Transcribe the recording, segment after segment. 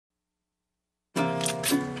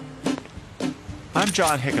I'm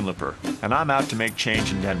John Hickenlooper, and I'm out to make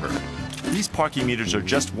change in Denver. These parking meters are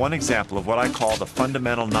just one example of what I call the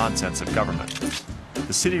fundamental nonsense of government.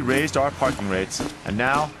 The city raised our parking rates, and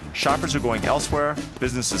now shoppers are going elsewhere,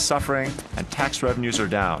 business is suffering, and tax revenues are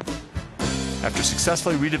down. After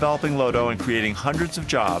successfully redeveloping Lodo and creating hundreds of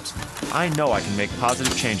jobs, I know I can make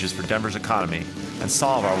positive changes for Denver's economy and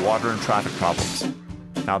solve our water and traffic problems.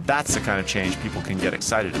 Now that's the kind of change people can get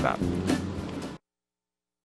excited about.